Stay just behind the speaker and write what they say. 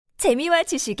재미와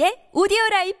지식의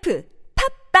오디오라이프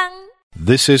팝빵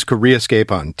This is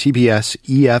Koreascape on TBS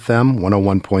EFM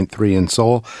 101.3 in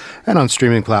Seoul and on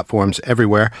streaming platforms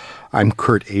everywhere. I'm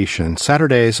Kurt Asian.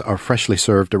 Saturdays are freshly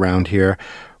served around here.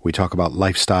 We talk about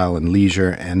lifestyle and leisure,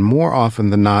 and more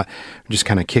often than not, we just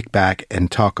kind of kick back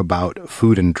and talk about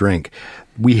food and drink.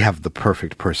 We have the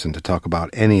perfect person to talk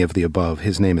about any of the above.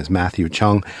 His name is Matthew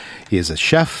Chung. He is a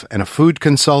chef and a food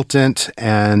consultant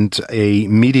and a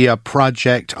media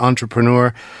project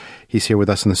entrepreneur. He's here with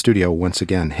us in the studio once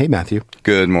again. Hey, Matthew.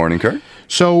 Good morning, Kurt.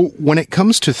 So when it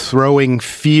comes to throwing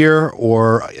fear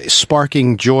or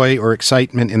sparking joy or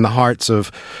excitement in the hearts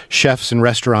of chefs and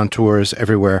restaurateurs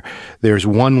everywhere, there's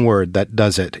one word that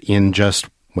does it in just,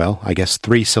 well, I guess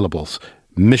 3 syllables.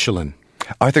 Michelin.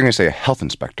 I think I say a health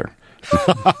inspector.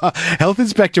 Health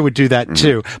inspector would do that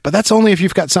too, but that's only if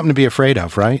you've got something to be afraid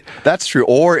of, right? That's true.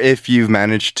 Or if you've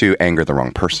managed to anger the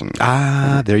wrong person.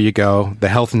 Ah, there you go. The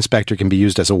health inspector can be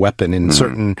used as a weapon in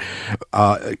certain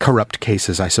corrupt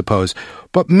cases, I suppose.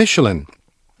 But Michelin,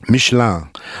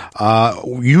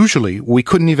 usually we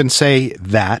couldn't even say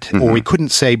that, or we couldn't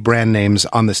say brand names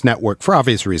on this network for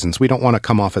obvious reasons. We don't want to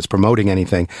come off as promoting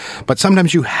anything. But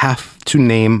sometimes you have to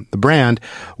name the brand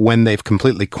when they've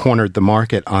completely cornered the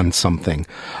market on something.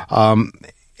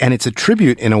 And it's a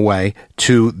tribute, in a way,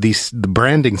 to the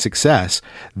branding success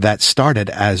that started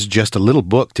as just a little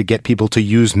book to get people to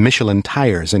use Michelin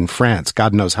tires in France,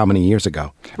 God knows how many years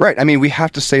ago. Right. I mean, we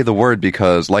have to say the word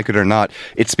because, like it or not,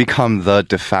 it's become the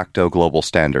de facto global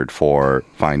standard for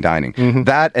fine dining.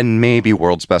 That and maybe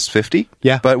World's Best 50.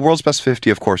 Yeah. But World's Best 50,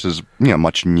 of course, is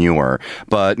much newer.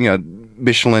 But,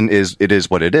 Michelin is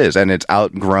what it is, and it's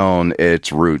outgrown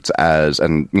its roots as a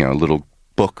little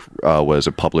book was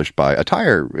published by a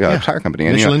tire company.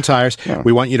 And, Michelin tires. Yeah.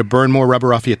 We want you to burn more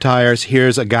rubber off your tires.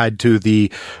 Here's a guide to the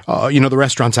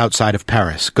restaurants outside of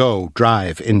Paris. Go,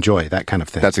 drive, enjoy, that kind of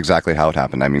thing. That's exactly how it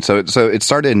happened. I mean, so it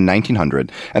started in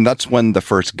 1900, and that's when the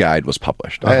first guide was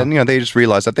published. And they just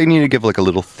realized that they needed to give like a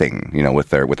little thing, with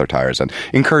their tires and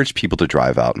encourage people to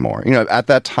drive out more. At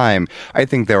that time, I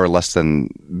think there were less than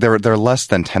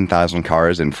 10,000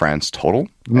 cars in France total.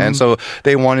 And so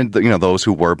they wanted, those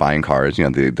who were buying cars,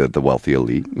 the wealthy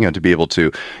elite, to be able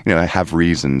to, have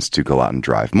reasons to go out and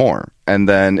drive more. And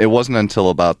then it wasn't until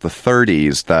about the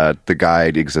 30s that the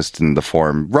guide existed in the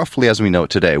form roughly as we know it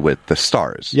today with the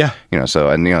stars. Yeah. And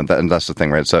that's the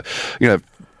thing, right? So,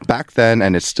 back then,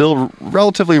 and it still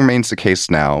relatively remains the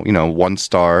case now, 1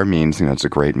 star means, it's a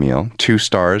great meal. 2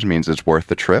 stars means it's worth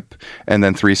the trip. And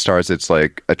then 3 stars, it's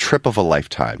like a trip of a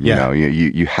lifetime. Yeah.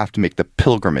 You have to make the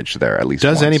pilgrimage there at least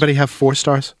once. Does anybody have 4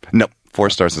 stars? No. 4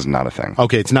 stars is not a thing.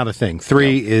 Okay, it's not a thing.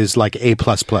 3 is like A++.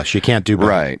 You can't do better.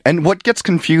 Right. And what gets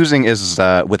confusing is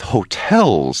with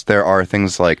hotels, there are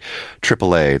things like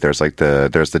AAA. There's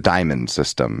the diamond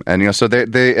system, and so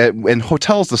they in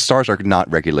hotels the stars are not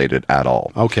regulated at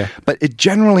all. Okay. But it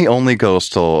generally only goes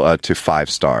to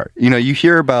 5-star. You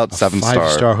hear about 7-star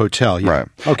 5-star hotel. Yeah. Right.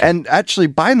 Okay. And actually,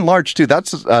 by and large, too,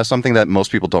 that's something that most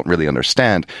people don't really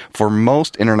understand. For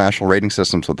most international rating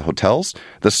systems with hotels,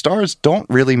 the stars don't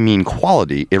really mean quality.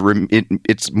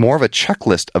 It's more of a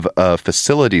checklist of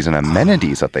facilities and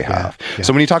amenities that they have. Yeah.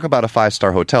 So when you talk about a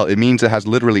 5-star hotel, it means it has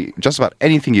literally just about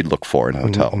anything you'd look for in a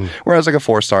hotel. Whereas like a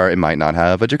 4-star, it might not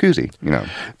have a jacuzzi.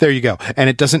 There you go. And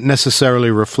it doesn't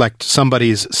necessarily reflect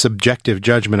somebody's subjective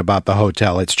judgment about the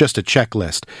hotel. It's just a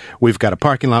checklist. We've got a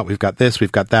parking lot, we've got this,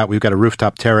 we've got that, we've got a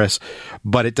rooftop terrace,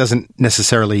 but it doesn't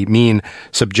necessarily mean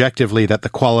subjectively that the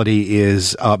quality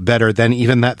is better than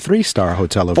even that 3-star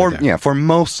hotel over there. Yeah, for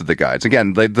most of the guides.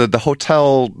 Again, the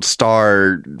hotel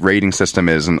star rating system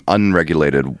is an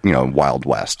unregulated, Wild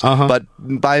West. But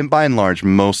by and large,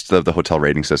 most of the hotel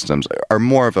rating systems are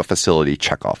more of a facility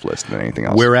checkoff list than anything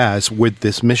else. Whereas with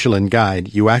this Michelin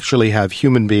guide, you actually have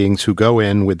human beings who go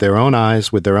in with their own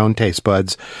eyes, with their own taste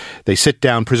buds. They sit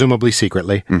down, presumably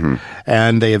secretly,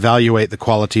 and they evaluate the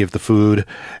quality of the food.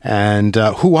 And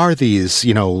who are these?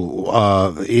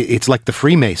 It's like the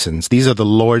Freemasons. These are the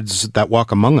lords that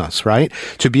walk among us, right?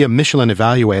 To be a Michelin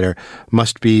evaluator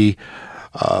must be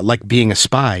like being a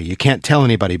spy. You can't tell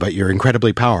anybody, but you're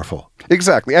incredibly powerful.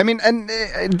 Exactly. I mean, and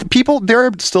there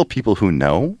are still people who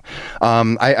know.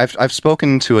 I've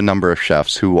spoken to a number of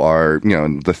chefs who are,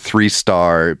 the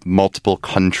 3-star, multiple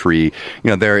country,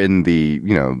 they're in the,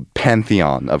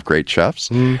 pantheon of great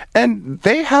chefs. And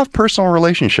they have personal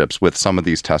relationships with some of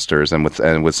these testers and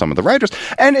with some of the writers.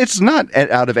 And it's not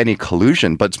out of any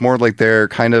collusion, but it's more like they're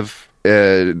kind of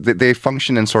they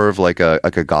function in sort of like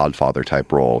a Godfather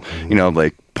type role,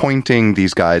 like pointing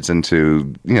these guides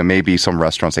into, maybe some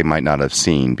restaurants they might not have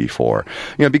seen before.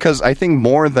 Because I think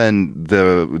more than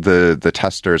the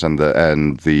testers and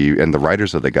the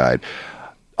writers of the guide,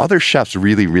 other chefs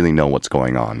really, really know what's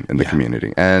going on in the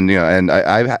community. And,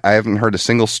 I haven't heard a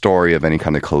single story of any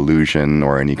kind of collusion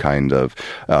or any kind of,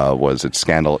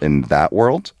 scandal in that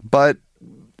world. But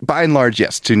by and large,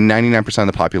 yes, to 99% of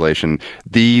the population,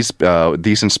 these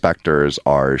inspectors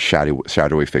are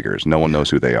shadowy figures. No one knows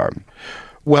who they are.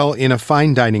 Well, in a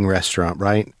fine dining restaurant,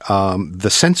 right, the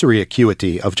sensory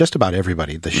acuity of just about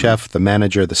everybody, the chef, the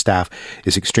manager, the staff,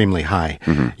 is extremely high.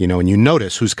 And you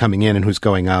notice who's coming in and who's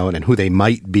going out and who they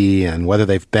might be and whether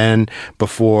they've been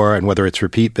before and whether it's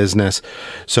repeat business.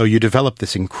 So you develop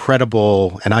this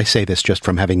incredible, and I say this just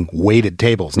from having waited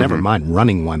tables, never mind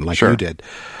running one like you did.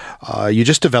 You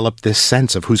just develop this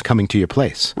sense of who's coming to your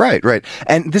place. Right.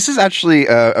 And this is actually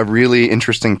a really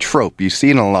interesting trope you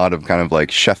see in a lot of kind of like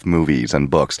chef movies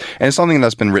and books. And it's something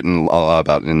that's been written a lot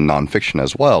about in nonfiction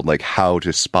as well, like how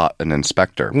to spot an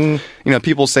inspector.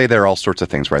 People say there are all sorts of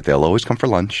things, right? They'll always come for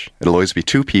lunch. It'll always be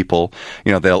two people.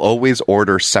 They'll always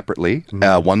order separately.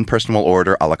 One person will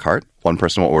order a la carte. One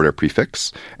person will order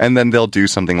prefix, and then they'll do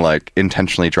something like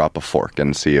intentionally drop a fork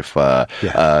and see if a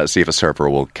server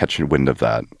will catch wind of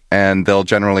that. And they'll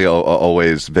generally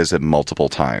always visit multiple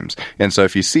times. And so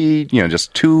if you see,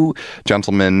 just two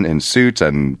gentlemen in suits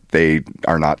and they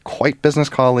are not quite business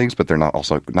colleagues, but they're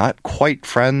not quite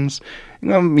friends,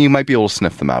 you might be able to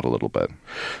sniff them out a little bit.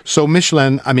 So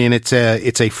Michelin, I mean, it's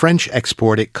a French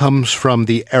export. It comes from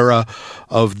the era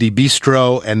of the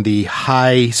bistro and the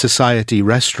high society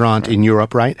restaurant in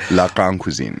Europe, right? La Grande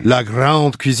Cuisine. La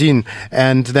Grande Cuisine.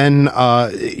 And then,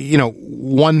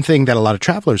 one thing that a lot of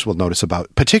travelers will notice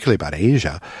particularly about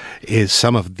Asia, is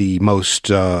some of the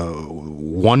most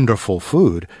wonderful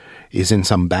food is in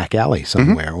some back alley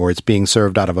somewhere, or it's being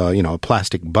served out of a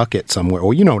plastic bucket somewhere,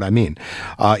 or you know what I mean.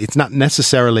 It's not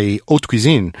necessarily haute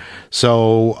cuisine.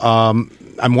 So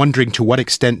I'm wondering, to what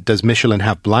extent does Michelin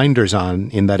have blinders on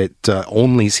in that it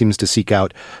only seems to seek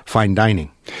out fine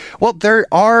dining? Well, there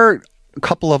are a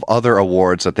couple of other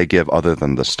awards that they give other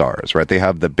than the stars, right? They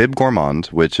have the Bib Gourmand,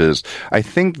 which is, I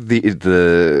think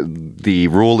the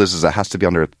rule is it has to be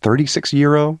under 36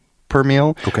 euro per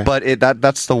meal. Okay. But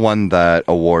that's the one that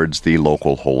awards the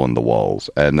local hole in the walls.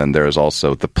 And then there's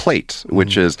also the plate,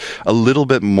 which is a little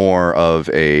bit more of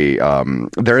a,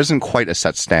 there isn't quite a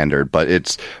set standard, but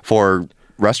it's for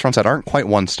restaurants that aren't quite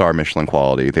one-star Michelin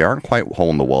quality. They aren't quite hole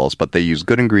in the walls, but they use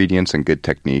good ingredients and good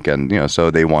technique, and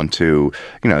so they want to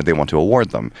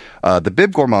award them. The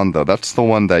Bib Gourmand, though, that's the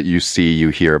one that you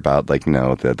hear about, like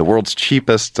the world's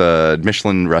cheapest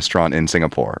Michelin restaurant in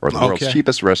Singapore, or the world's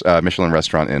cheapest Michelin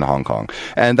restaurant in Hong Kong,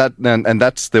 and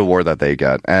that's the award that they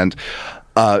get. And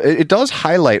it does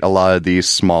highlight a lot of these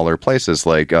smaller places,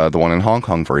 like the one in Hong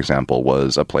Kong, for example,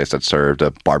 was a place that served a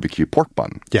barbecue pork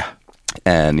bun. Yeah.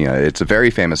 And, it's a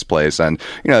very famous place, and,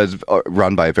 it's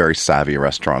run by a very savvy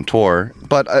restaurateur.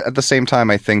 But at the same time,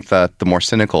 I think that the more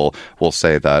cynical will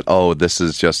say that, this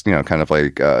is just, kind of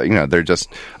like, they're just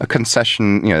a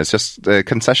concession, it's just a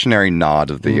concessionary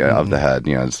nod of the head.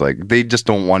 It's like they just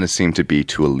don't want to seem to be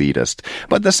too elitist.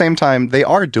 But at the same time, they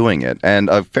are doing it. And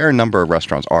a fair number of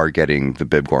restaurants are getting the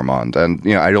Bib Gourmand. And,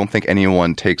 I don't think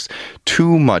anyone takes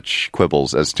too much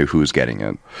quibbles as to who's getting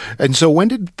it. And so when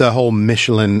did the whole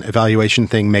Michelin evaluation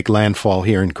thing make landfall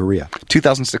here in Korea?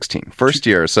 2016, first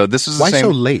year. So this is why so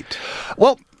late?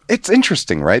 Well, it's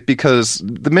interesting, right? Because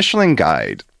the Michelin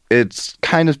Guide, it's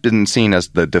kind of been seen as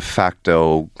the de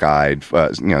facto guide,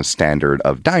 standard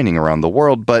of dining around the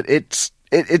world, but it's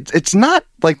not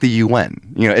like the UN.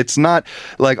 It's not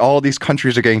like all these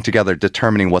countries are getting together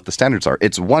determining what the standards are.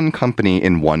 It's one company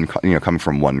in one, coming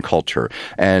from one culture.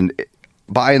 And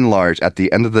by and large, at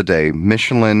the end of the day,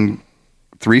 Michelin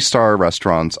 3-star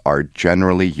restaurants are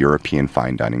generally European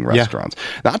fine dining restaurants.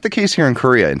 Yeah. Not the case here in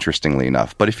Korea, interestingly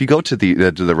enough. But if you go to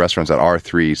the restaurants that are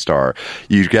 3-star,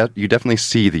 you definitely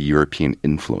see the European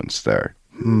influence there.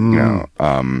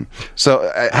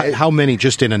 So how many,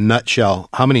 just in a nutshell,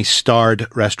 how many starred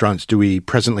restaurants do we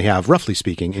presently have, roughly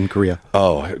speaking, in Korea?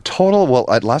 Total, well,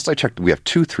 at last I checked, we have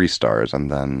 2 3-stars, and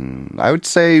then I would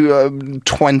say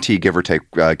 20, give or take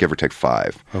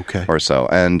 5. Okay. Or so.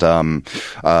 And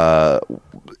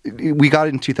we got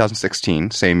it in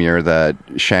 2016, same year that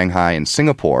Shanghai and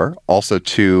Singapore, also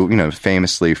 2,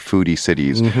 famously foodie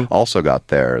cities, also got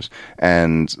theirs.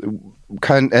 And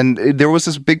there was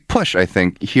this big push, I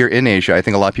think, here in Asia. I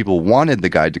think a lot of people wanted the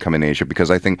guide to come in Asia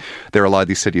because I think there are a lot of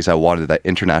these cities that wanted that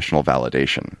international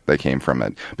validation that came from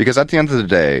it. Because at the end of the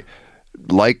day,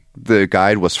 like the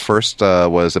guide was first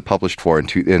was published for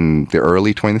in the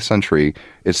early 20th century,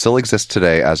 it still exists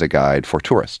today as a guide for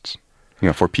tourists.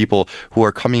 For people who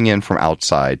are coming in from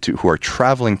outside, who are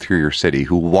traveling through your city,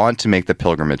 who want to make the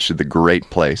pilgrimage to the great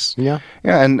place. Yeah,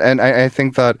 and I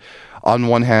think that on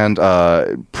one hand,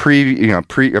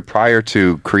 prior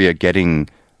to Korea getting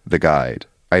the guide,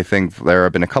 I think there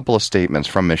have been a couple of statements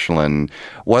from Michelin,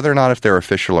 whether or not if they're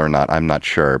official or not, I'm not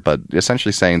sure, but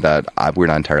essentially saying that we're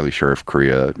not entirely sure if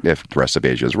the rest of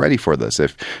Asia is ready for this,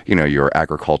 if, your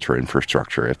agriculture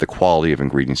infrastructure, if the quality of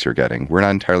ingredients you're getting, we're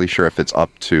not entirely sure if it's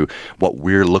up to what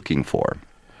we're looking for.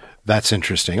 That's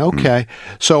interesting. Okay.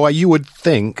 So you would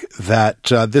think that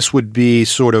this would be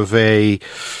sort of an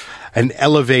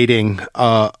elevating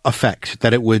effect,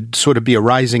 that it would sort of be a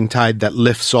rising tide that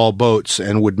lifts all boats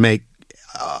and would make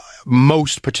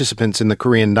most participants in the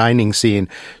Korean dining scene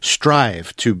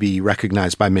strive to be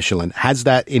recognized by Michelin. Has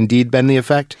that indeed been the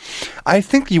effect? I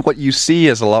think what you see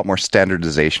is a lot more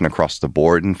standardization across the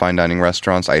board in fine dining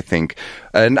restaurants. I think,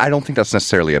 and I don't think that's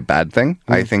necessarily a bad thing.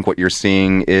 I think what you're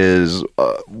seeing is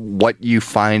what you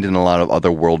find in a lot of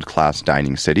other world-class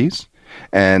dining cities.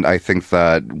 And I think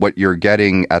that what you're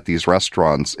getting at these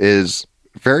restaurants is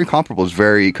very comparable, is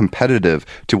very competitive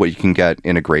to what you can get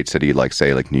in a great city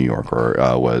like New York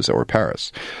or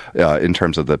Paris, in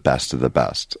terms of the best of the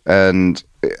best. And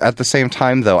at the same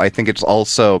time, though, I think it's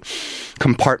also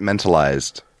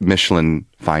compartmentalized Michelin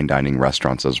fine dining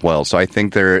restaurants as well. So I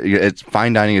think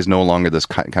fine dining is no longer this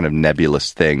kind of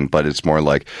nebulous thing, but it's more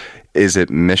like, is it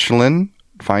Michelin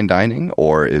fine dining,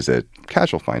 or is it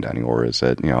casual fine dining, or is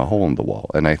it a hole in the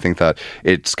wall? And I think that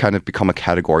it's kind of become a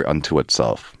category unto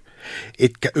itself.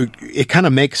 It kind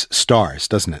of makes stars,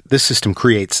 doesn't it? This system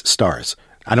creates stars.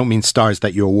 I don't mean stars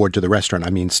that you award to the restaurant.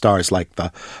 I mean stars like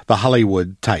the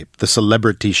Hollywood type, the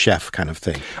celebrity chef kind of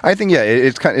thing. I think,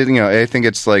 it's kind of, I think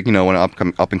it's like, when an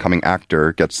up and coming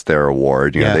actor gets their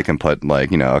award, they can put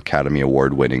Academy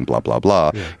Award winning, blah, blah,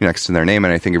 blah, next to their name.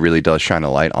 And I think it really does shine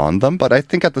a light on them. But I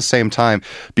think at the same time,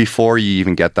 before you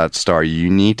even get that star, you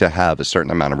need to have a certain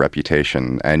amount of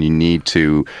reputation, and you need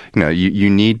to, you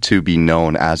need to be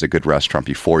known as a good restaurant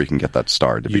before you can get that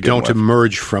star. You don't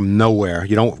emerge from nowhere.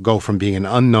 You don't go from being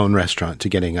an unknown restaurant to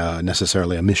getting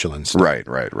necessarily a Michelin star.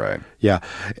 Right. Yeah.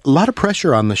 A lot of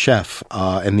pressure on the chef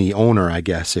and the owner, I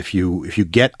guess, if you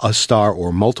get a star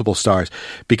or multiple stars,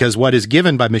 because what is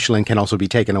given by Michelin can also be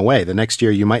taken away. The next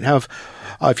year you might have,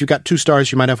 if you got 2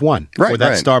 stars, you might have 1. Or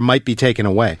that star might be taken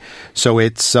away. So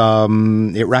it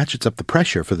ratchets up the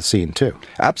pressure for the scene too.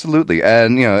 Absolutely.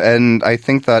 And, and I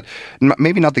think that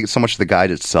maybe not so much the guide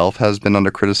itself has been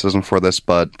under criticism for this,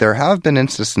 but there have been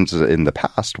instances in the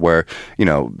past where,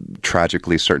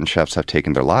 tragically certain chefs have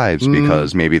taken their lives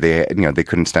because maybe they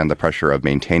couldn't stand the pressure of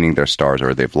maintaining their stars,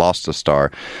 or they've lost a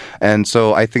star. And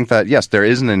so I think that, yes, there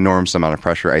is an enormous amount of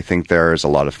pressure. I think there's a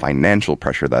lot of financial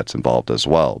pressure that's involved as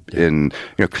well in,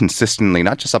 consistently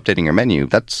not just updating your menu,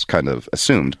 that's kind of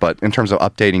assumed, but in terms of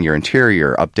updating your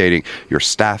interior, updating your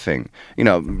staffing,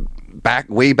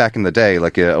 way back in the day,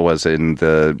 like it was in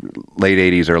the late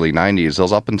 80s, early 90s, it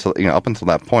was up until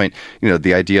that point,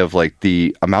 the idea of like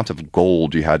the amount of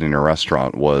gold you had in your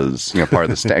restaurant was, part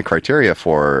of the criteria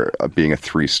for being a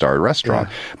 3-star restaurant.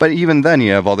 Yeah. But even then,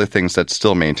 you have other things that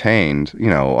still maintained,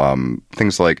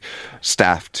 things like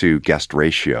staff to guest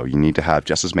ratio. You need to have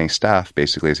just as many staff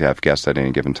basically as you have guests at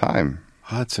any given time.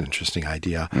 Oh, that's an interesting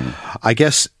idea. I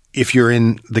guess if you're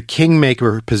in the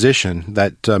kingmaker position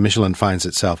that Michelin finds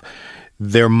itself,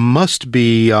 there must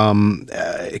be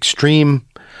extreme,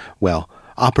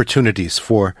 opportunities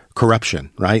for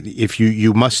corruption, right? If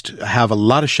you must have a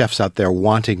lot of chefs out there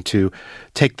wanting to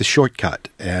take the shortcut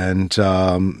and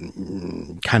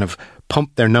kind of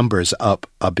pump their numbers up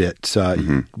a bit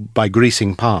by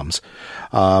greasing palms.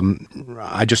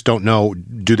 I just don't know.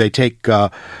 Do they take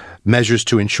measures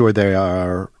to ensure they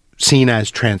are seen as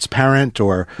transparent,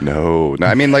 or no?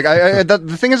 I mean, like,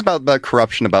 the thing is about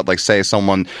corruption, about like, say,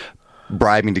 someone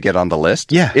bribing to get on the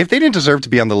list. Yeah. If they didn't deserve to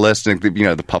be on the list,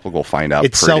 the public will find out.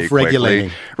 It's pretty self-regulating,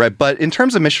 quickly, right? But in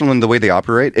terms of Michelin, the way they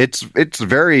operate, it's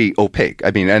very opaque.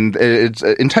 I mean, and it's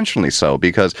intentionally so,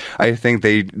 because I think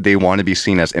they want to be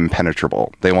seen as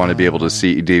impenetrable. They want to be able to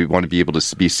see. They want to be able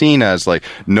to be seen as like,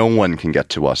 no one can get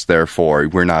to us. Therefore,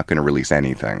 we're not going to release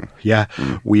anything. Yeah,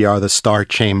 we are the star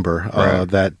chamber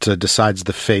that decides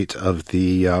the fate of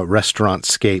the restaurant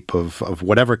scape of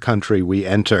whatever country we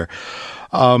enter.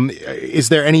 Is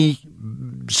there any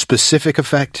specific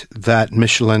effect that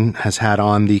Michelin has had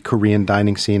on the Korean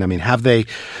dining scene? I mean, have they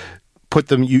put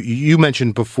them? You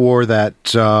mentioned before that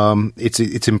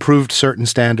it's improved certain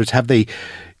standards. Have they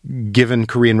given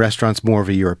Korean restaurants more of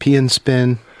a European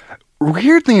spin?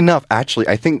 Weirdly enough, actually,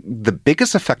 I think the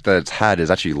biggest effect that it's had is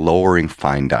actually lowering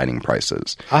fine dining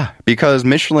prices. Because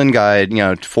Michelin Guide,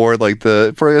 for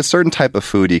a certain type of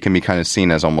food, it can be kind of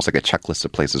seen as almost like a checklist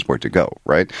of places where to go,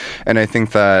 right? And I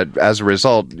think that as a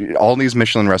result, all these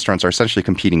Michelin restaurants are essentially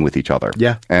competing with each other.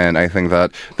 Yeah. And I think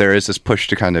that there is this push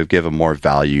to kind of give a more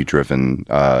value-driven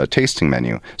tasting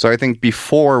menu. So I think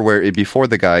before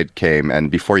the guide came and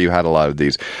before you had a lot of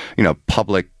these,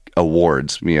 public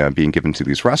awards being given to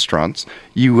these restaurants,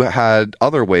 you had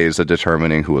other ways of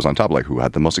determining who was on top, like who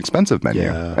had the most expensive menu.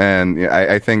 Yeah. And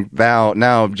I think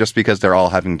now just because they're all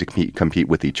having to compete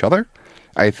with each other,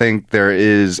 I think there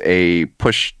is a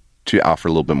push to offer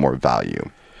a little bit more value.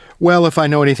 Well, if I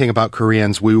know anything about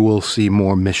Koreans, we will see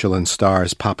more Michelin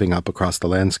stars popping up across the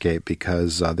landscape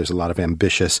because there's a lot of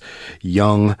ambitious,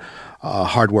 young,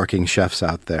 hardworking chefs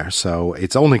out there. So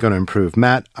it's only going to improve.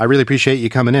 Matt, I really appreciate you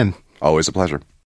coming in. Always a pleasure.